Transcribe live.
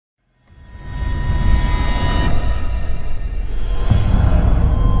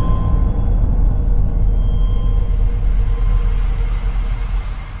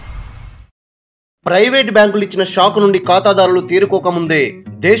Private బ్యాంకులు ఇచ్చిన shock నుండి ఖాతాదారులు తేరుకోకముందే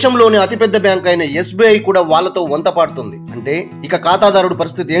దేశంలోని అతిపెద్ద బ్యాంక్ అయిన SBI కూడా వాళ్లతో వంతపాడుతుంది. అంటే ఇక ఖాతాదారుడు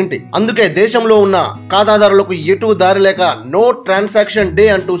పరిస్థితి ఏంటి? అందుకే దేశంలో ఉన్న ఖాతాదారులకు ఎటు దారి లేక నో ట్రాన్సాక్షన్ డే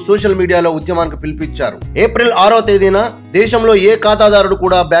అంటూ సోషల్ మీడియాలో ఉద్యమానికి పిలుపునిచ్చారు. ఏప్రిల్ 6వ తేదీన దేశంలో ఏ ఖాతాదారుడు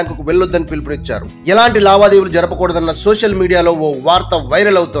కూడా బ్యాంకుకు వెళ్లొద్దని పిలుపునిచ్చారు. ఎలాంటి లావాదేవీలు జరపకూడదన్న సోషల్ మీడియాలో ఓ వార్త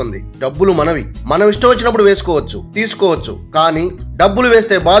వైరల్ అవుతోంది. డబ్బులు మనవి, మనం ఇష్టం వచ్చినప్పుడు వేసుకోవచ్చు, తీసుకోవచ్చు. కానీ డబ్బులు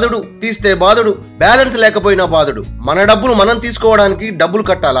వేస్తే బాధుడు, తీస్తే బాధుడు, బ్యాలెన్స్ లేకపోయినా బాధుడు. మన డబ్బులు మనం తీసుకోవడానికి డబ్బులు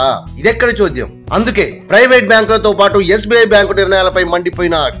కట్టాలా? ఇదెక్కడి చోద్యం? అందుకే ప్రైవేట్ బ్యాంకులతో పాటు SBI బ్యాంకు నిర్ణయాలపై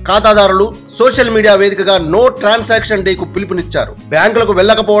మండిపోయిన ఖాతాదారులు సోషల్ మీడియా వేదికగా నో ట్రాన్సాక్షన్ డే కు పిలుపునిచ్చారు. బ్యాంకులకు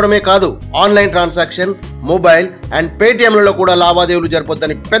వెళ్ళకపోవడమే కాదు, ఆన్లైన్ ట్రాన్సాక్షన్, మొబైల్ అండ్ పేటిఎంలలో కూడా లావాదేవీలు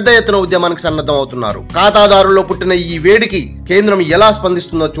జరపొద్దని పెద్ద ఎత్తున ఉద్యమానికి సన్నద్ధం అవుతున్నారు. ఖాతాదారుల్లో పుట్టిన ఈ వేడికి కేంద్రం ఎలా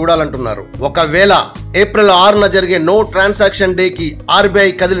స్పందిస్తుందో చూడాలంటున్నారు. ఒకవేళ ఏప్రిల్ 6న జరిగే నో ట్రాన్సాక్షన్ డే కి RBI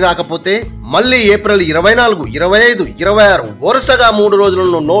కదిలి రాకపోతే మళ్ళీ ఏప్రిల్ 24, 25, 26 వరుసగా 3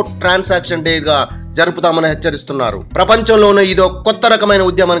 రోజులను నో ట్రాన్సాక్షన్ డే గా జరుపుతామని హెచ్చరిస్తున్నారు. ప్రపంచంలోనే ఇదో కొత్త రకమైన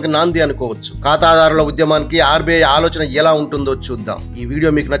ఉద్యమానికి నాంది అనుకోవచ్చు. ఖాతాదారుల ఉద్యమానికి RBI ఆలోచన ఎలా ఉంటుందో చూద్దాం. ఈ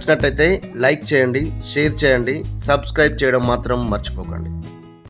వీడియో మీకు నచ్చినట్లయితే లైక్ చేయండి, షేర్ చేయండి, సబ్స్క్రైబ్ చేయడం మాత్రం మర్చిపోకండి.